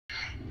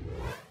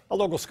A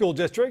local school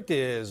district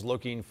is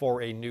looking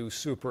for a new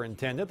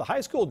superintendent. The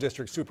high school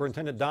district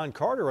superintendent, Don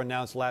Carter,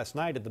 announced last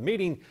night at the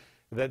meeting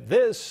that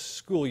this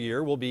school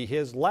year will be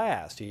his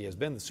last. He has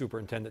been the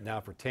superintendent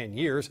now for 10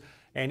 years,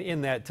 and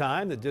in that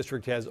time, the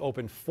district has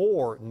opened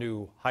 4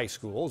 new high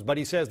schools. But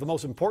he says the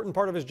most important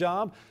part of his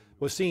job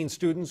was seeing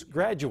students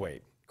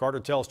graduate. Carter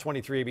tells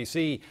 23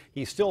 ABC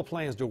he still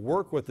plans to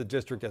work with the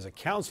district as a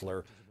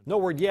counselor. No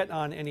word yet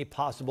on any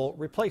possible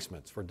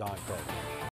replacements for Don Carter.